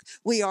provoke.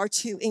 We are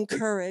to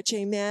encourage.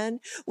 Amen.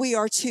 We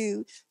are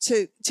to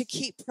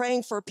keep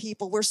praying for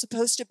people. We're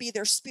supposed to be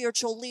their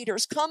spiritual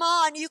leaders. Come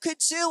on, you could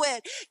do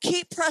it.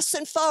 Keep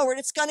pressing forward.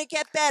 It's going to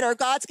get better.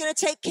 God's going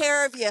to take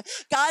care of you.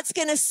 God's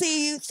going to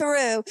see you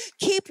through.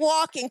 Keep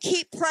walking.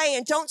 Keep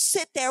praying. Don't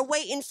sit there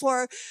waiting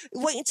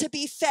to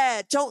be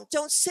fed. Don't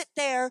sit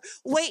there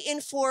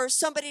waiting for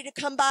somebody to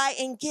come by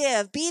and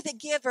give. Be the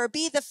giver.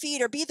 Be the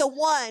feeder. Be the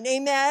one.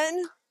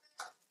 Amen.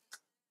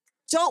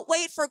 Don't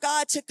wait for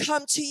God to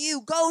come to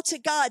you. Go to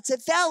God,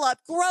 develop,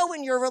 grow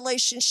in your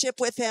relationship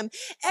with him.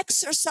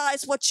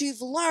 Exercise what you've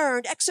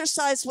learned,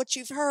 exercise what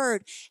you've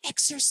heard,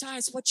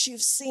 exercise what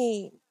you've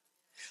seen.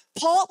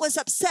 Paul was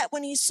upset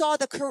when he saw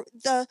the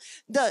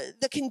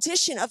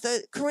condition of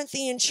the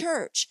Corinthian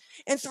church.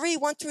 In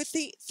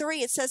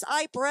 3:1-3, it says,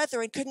 I,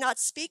 brethren, could not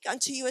speak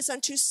unto you as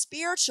unto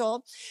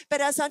spiritual,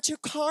 but as unto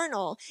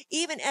carnal,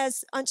 even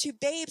as unto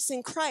babes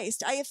in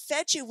Christ. I have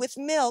fed you with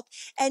milk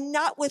and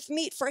not with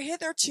meat, for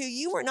hitherto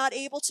you were not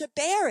able to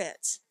bear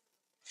it.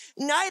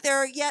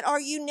 Neither yet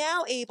are you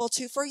now able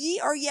to, for ye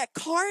are yet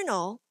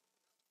carnal.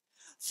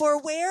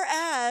 For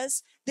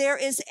whereas there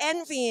is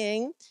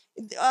envying,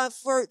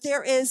 for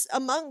there is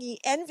among ye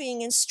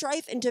envying and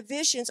strife and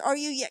divisions, are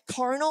you yet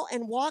carnal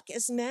and walk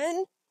as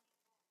men?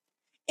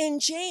 In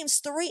James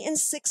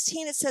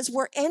 3:16, it says,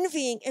 where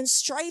envying and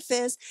strife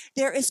is,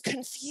 there is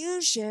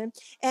confusion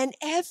and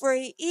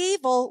every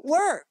evil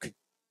work.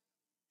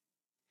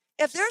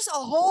 If there's a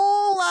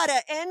whole lot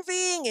of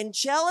envying and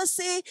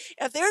jealousy,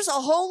 if there's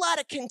a whole lot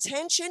of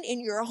contention in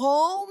your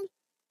home,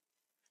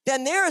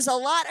 then there is a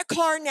lot of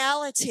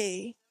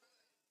carnality.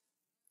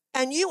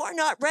 And you are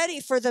not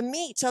ready for the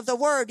meat of the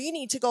word. You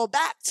need to go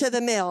back to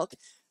the milk.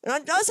 And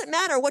it doesn't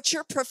matter what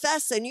you're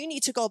professing. You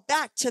need to go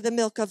back to the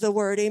milk of the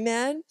word.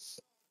 Amen.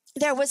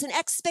 There was an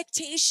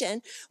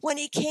expectation when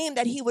he came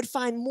that he would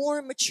find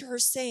more mature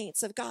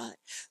saints of God.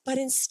 But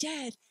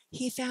instead,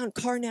 he found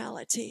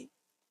carnality.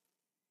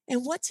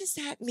 And what does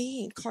that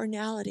mean,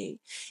 carnality?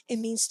 It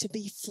means to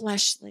be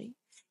fleshly.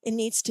 It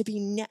needs to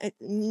be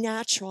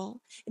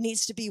natural. It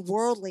needs to be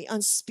worldly,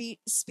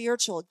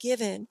 unspiritual,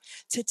 given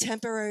to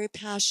temporary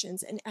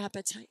passions and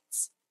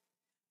appetites.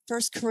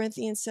 1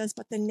 Corinthians says,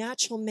 but the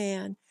natural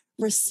man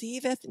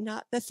receiveth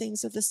not the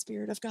things of the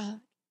Spirit of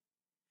God,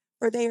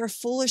 for they are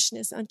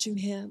foolishness unto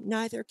him,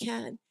 neither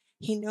can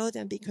he know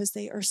them, because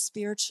they are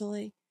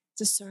spiritually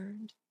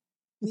discerned.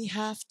 We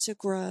have to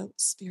grow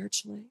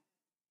spiritually.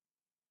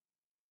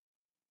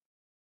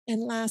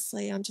 And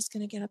lastly, I'm just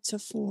going to get up to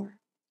 4.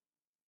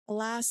 The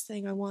last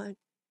thing I want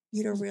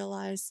you to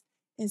realize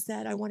is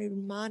that I want to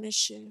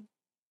admonish you.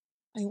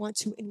 I want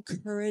to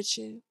encourage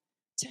you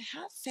to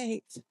have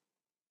faith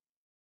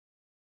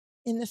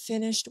in the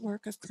finished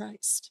work of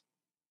Christ.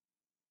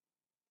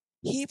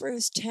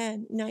 Hebrews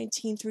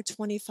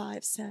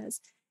 10:19-25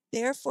 says,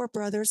 therefore,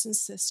 brothers and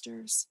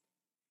sisters,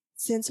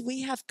 since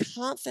we have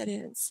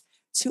confidence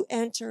to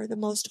enter the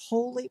most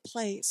holy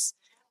place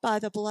by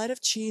the blood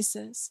of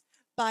Jesus,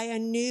 by a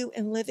new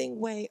and living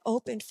way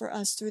opened for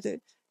us through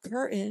the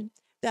curtain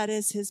that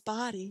is his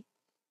body.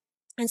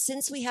 And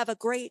since we have a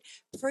great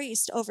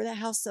priest over the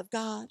house of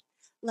God,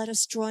 let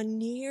us draw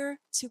near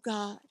to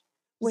God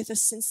with a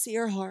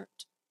sincere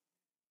heart.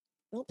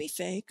 Don't be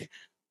fake.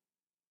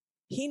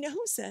 He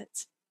knows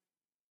it.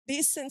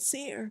 Be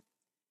sincere.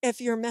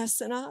 If you're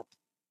messing up,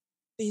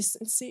 be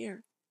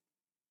sincere.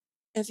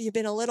 If you've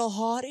been a little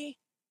haughty,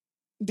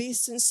 be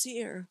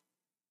sincere.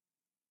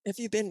 If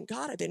you've been,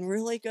 God, I've been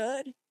really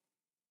good,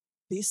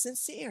 be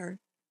sincere.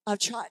 I've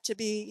tried to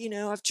be,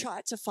 I've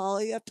tried to follow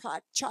you.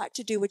 I've tried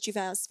to do what you've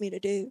asked me to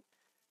do.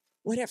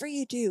 Whatever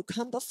you do,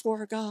 come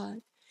before God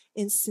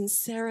in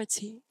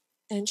sincerity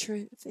and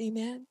truth.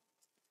 Amen.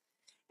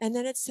 And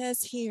then it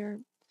says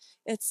here,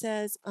 it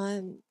says,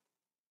 and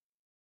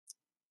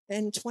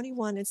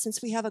 21, and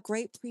since we have a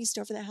great priest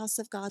over the house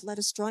of God, let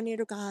us draw near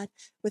to God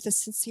with a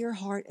sincere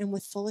heart and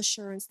with full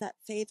assurance that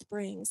faith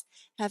brings,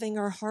 having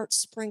our hearts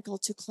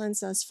sprinkled to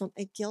cleanse us from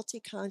a guilty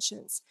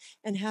conscience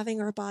and having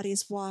our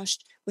bodies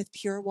washed with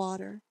pure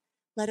water.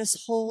 Let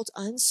us hold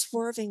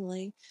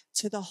unswervingly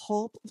to the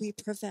hope we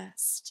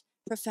profess,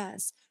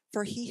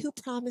 for he who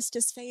promised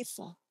is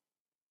faithful.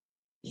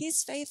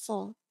 He's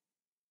faithful.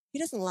 He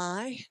doesn't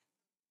lie.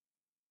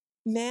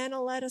 Man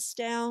will let us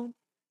down,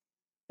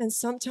 and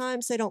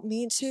sometimes they don't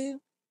mean to,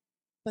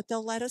 but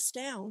they'll let us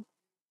down.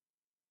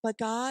 But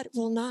God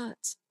will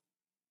not.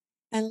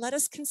 And let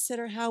us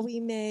consider how we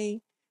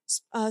may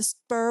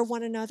spur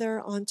one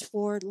another on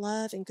toward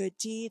love and good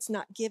deeds,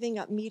 not giving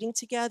up meeting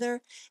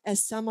together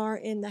as some are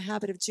in the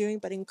habit of doing,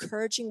 but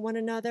encouraging one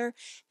another,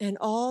 and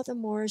all the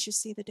more as you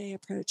see the day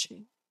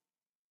approaching.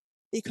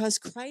 Because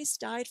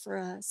Christ died for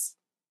us,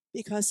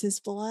 because his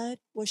blood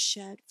was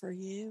shed for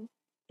you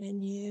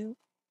and you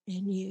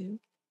and you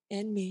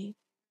and me.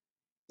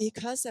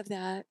 Because of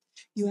that,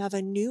 you have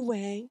a new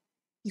way.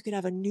 You could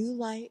have a new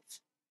life.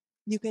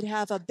 You could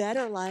have a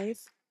better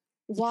life.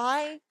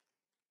 Why?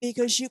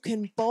 Because you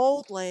can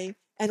boldly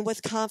and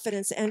with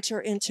confidence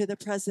enter into the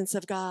presence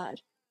of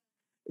God.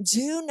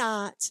 Do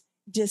not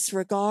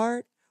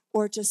disregard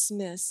or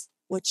dismiss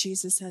what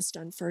Jesus has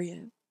done for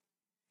you.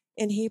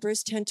 In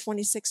Hebrews 10,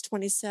 26,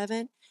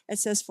 27, it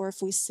says, for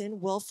if we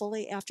sin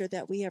willfully after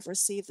that we have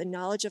received the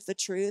knowledge of the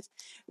truth,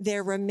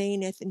 there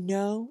remaineth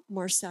no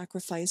more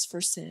sacrifice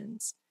for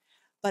sins,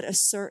 but a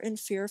certain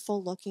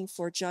fearful looking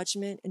for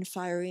judgment and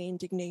fiery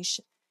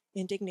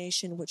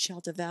indignation which shall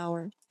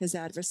devour his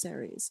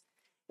adversaries.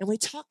 And we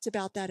talked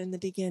about that in the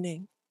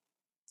beginning,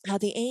 how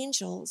the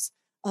angels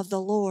of the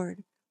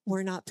Lord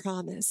were not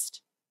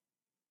promised.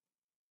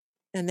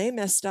 And they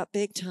messed up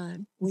big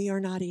time. We are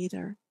not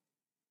either.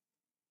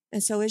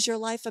 And so is your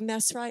life a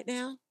mess right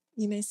now?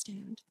 You may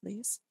stand,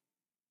 please.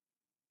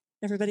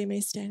 Everybody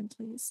may stand,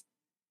 please.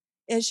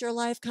 Is your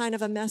life kind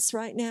of a mess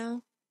right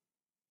now?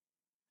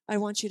 I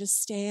want you to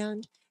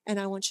stand, and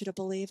I want you to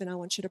believe, and I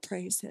want you to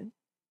praise him.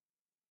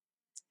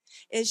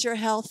 Is your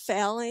health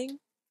failing?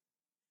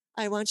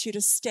 I want you to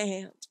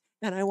stand,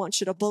 and I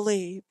want you to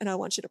believe, and I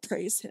want you to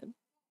praise him.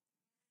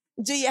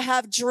 Do you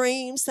have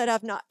dreams that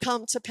have not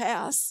come to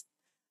pass?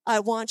 I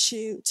want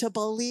you to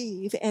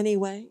believe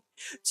anyway.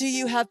 Do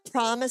you have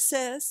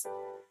promises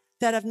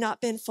that have not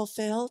been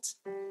fulfilled?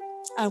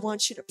 I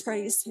want you to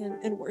praise him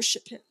and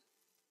worship him.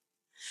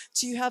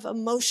 Do you have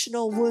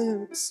emotional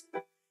wounds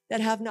that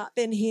have not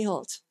been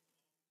healed?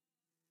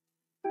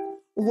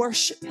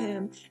 Worship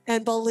him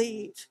and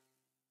believe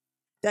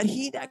that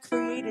he that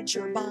created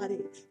your body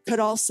could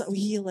also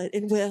heal it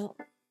and will.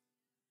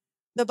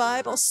 The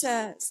Bible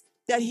says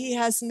that he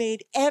has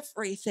made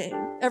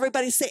everything,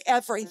 everybody say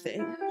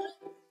everything.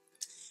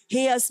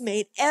 He has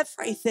made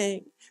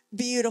everything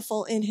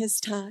beautiful in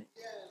his time.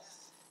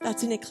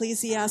 That's in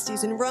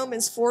Ecclesiastes. In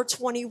Romans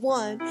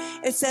 4:21,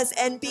 it says,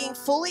 and being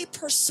fully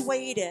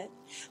persuaded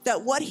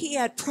that what he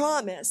had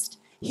promised,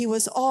 he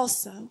was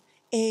also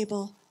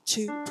able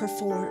to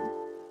perform.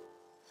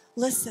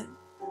 Listen,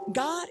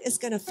 God is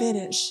going to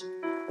finish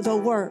the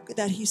work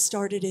that he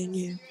started in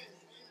you.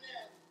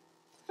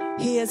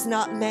 He is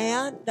not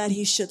man that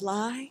he should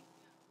lie.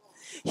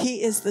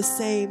 He is the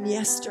same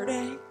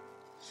yesterday,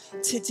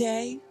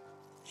 today,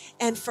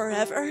 and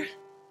forever.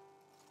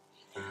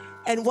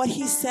 And what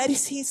he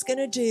says he's going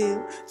to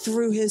do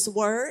through his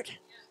word,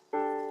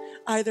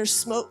 either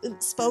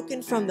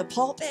spoken from the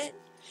pulpit,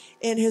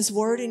 in his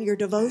word in your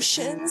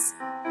devotions,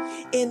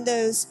 in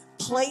those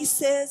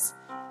places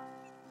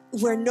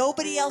where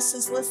nobody else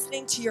is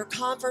listening to your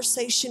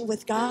conversation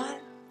with God,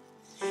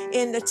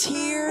 in the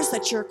tears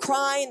that you're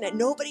crying that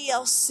nobody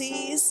else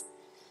sees,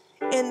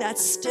 in that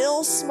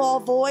still small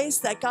voice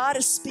that God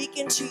is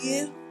speaking to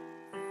you.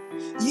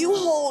 You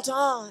hold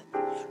on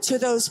to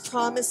those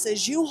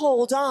promises. You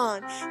hold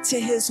on to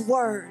his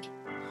word,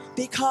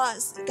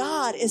 because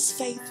God is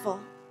faithful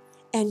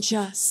and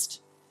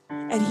just,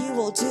 and he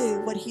will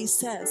do what he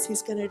says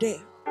he's going to do.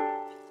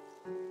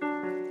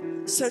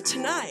 So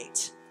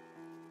tonight,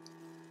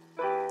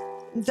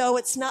 though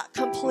it's not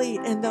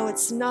complete and though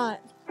it's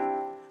not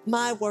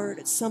my word,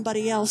 it's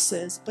somebody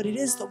else's, but it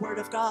is the word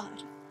of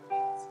God.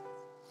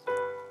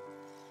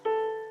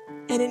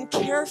 And in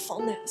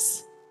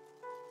carefulness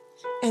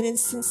and in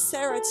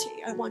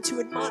sincerity, I want to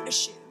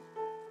admonish you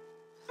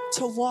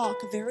to walk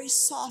very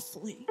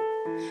softly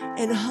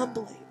and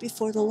humbly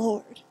before the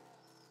Lord.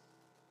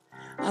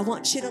 I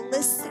want you to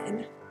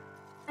listen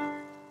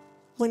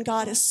when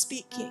God is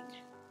speaking.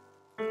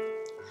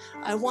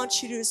 I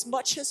want you to, as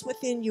much as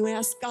within you,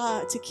 ask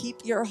God to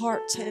keep your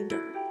heart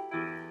tender.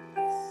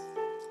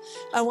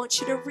 I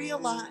want you to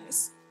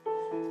realize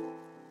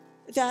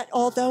that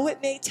although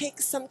it may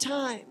take some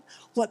time,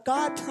 what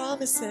God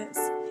promises,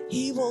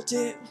 He will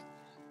do.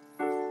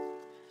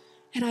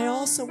 And I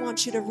also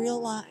want you to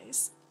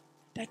realize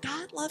that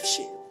God loves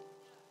you.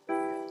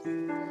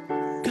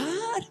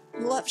 God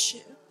loves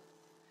you.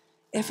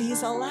 If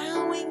He's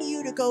allowing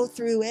you to go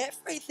through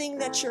everything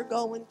that you're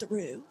going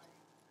through,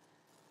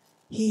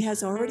 He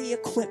has already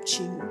equipped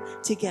you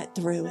to get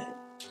through it.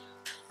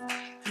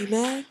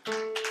 Amen?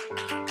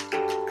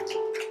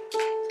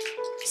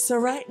 So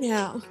right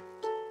now,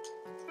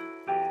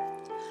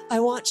 I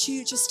want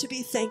you just to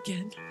be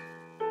thinking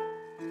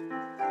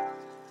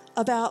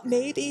about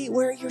maybe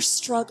where you're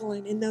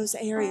struggling in those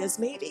areas.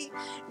 Maybe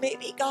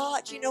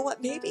God, you know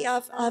what? Maybe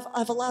I've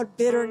allowed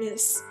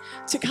bitterness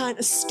to kind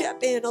of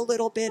step in a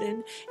little bit,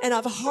 and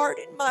I've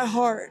hardened my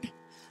heart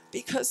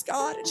because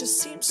God, it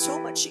just seems so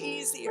much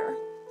easier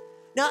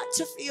not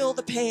to feel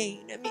the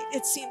pain. I mean,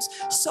 it seems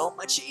so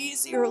much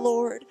easier,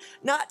 Lord,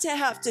 not to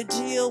have to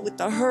deal with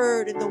the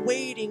hurt and the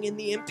waiting and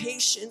the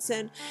impatience.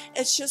 And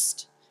it's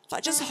just, if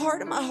I just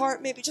harden my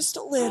heart maybe just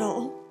a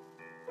little,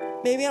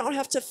 maybe I don't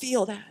have to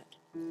feel that.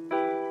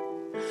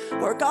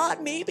 Or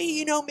God,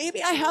 maybe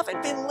I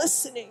haven't been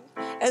listening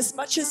as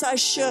much as I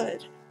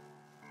should.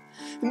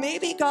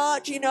 Maybe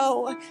God,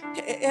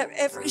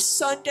 every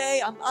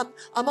Sunday I'm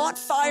on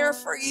fire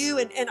for you,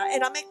 and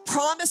I make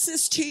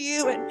promises to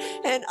you,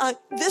 and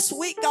this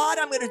week, God,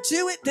 I'm going to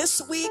do it.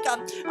 This week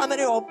I'm going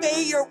to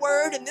obey your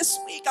word, and this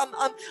week I'm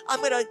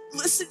going to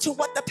listen to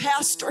what the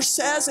pastor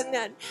says, and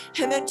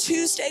then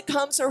Tuesday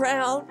comes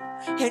around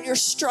and you're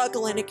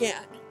struggling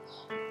again.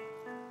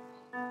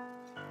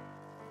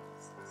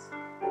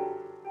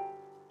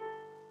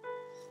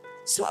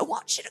 So I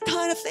want you to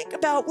kind of think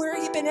about where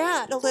you've been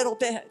at a little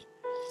bit,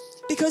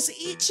 because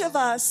each of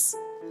us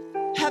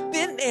have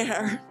been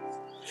there.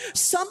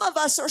 Some of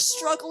us are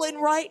struggling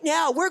right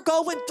now. We're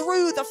going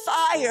through the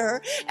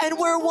fire, and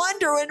we're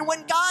wondering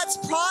when God's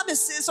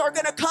promises are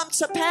going to come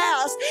to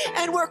pass,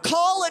 and we're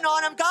calling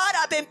on Him. God,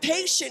 I've been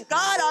patient.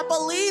 God, I'm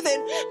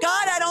believing.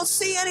 God, I don't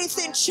see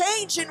anything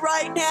changing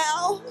right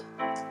now.